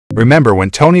Remember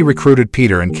when Tony recruited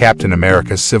Peter in Captain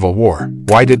America's Civil War?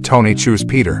 Why did Tony choose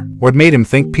Peter? What made him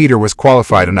think Peter was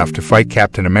qualified enough to fight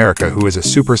Captain America, who is a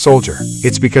super soldier?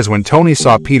 It's because when Tony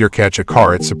saw Peter catch a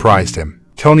car, it surprised him.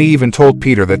 Tony even told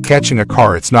Peter that catching a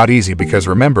car it's not easy because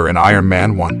remember in Iron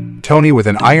Man 1, Tony with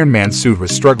an Iron Man suit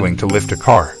was struggling to lift a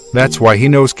car. That's why he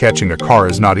knows catching a car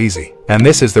is not easy. And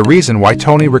this is the reason why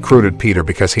Tony recruited Peter,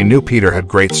 because he knew Peter had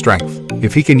great strength.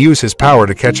 If he can use his power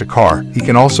to catch a car, he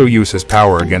can also use his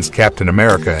power against Captain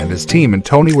America and his team, and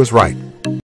Tony was right.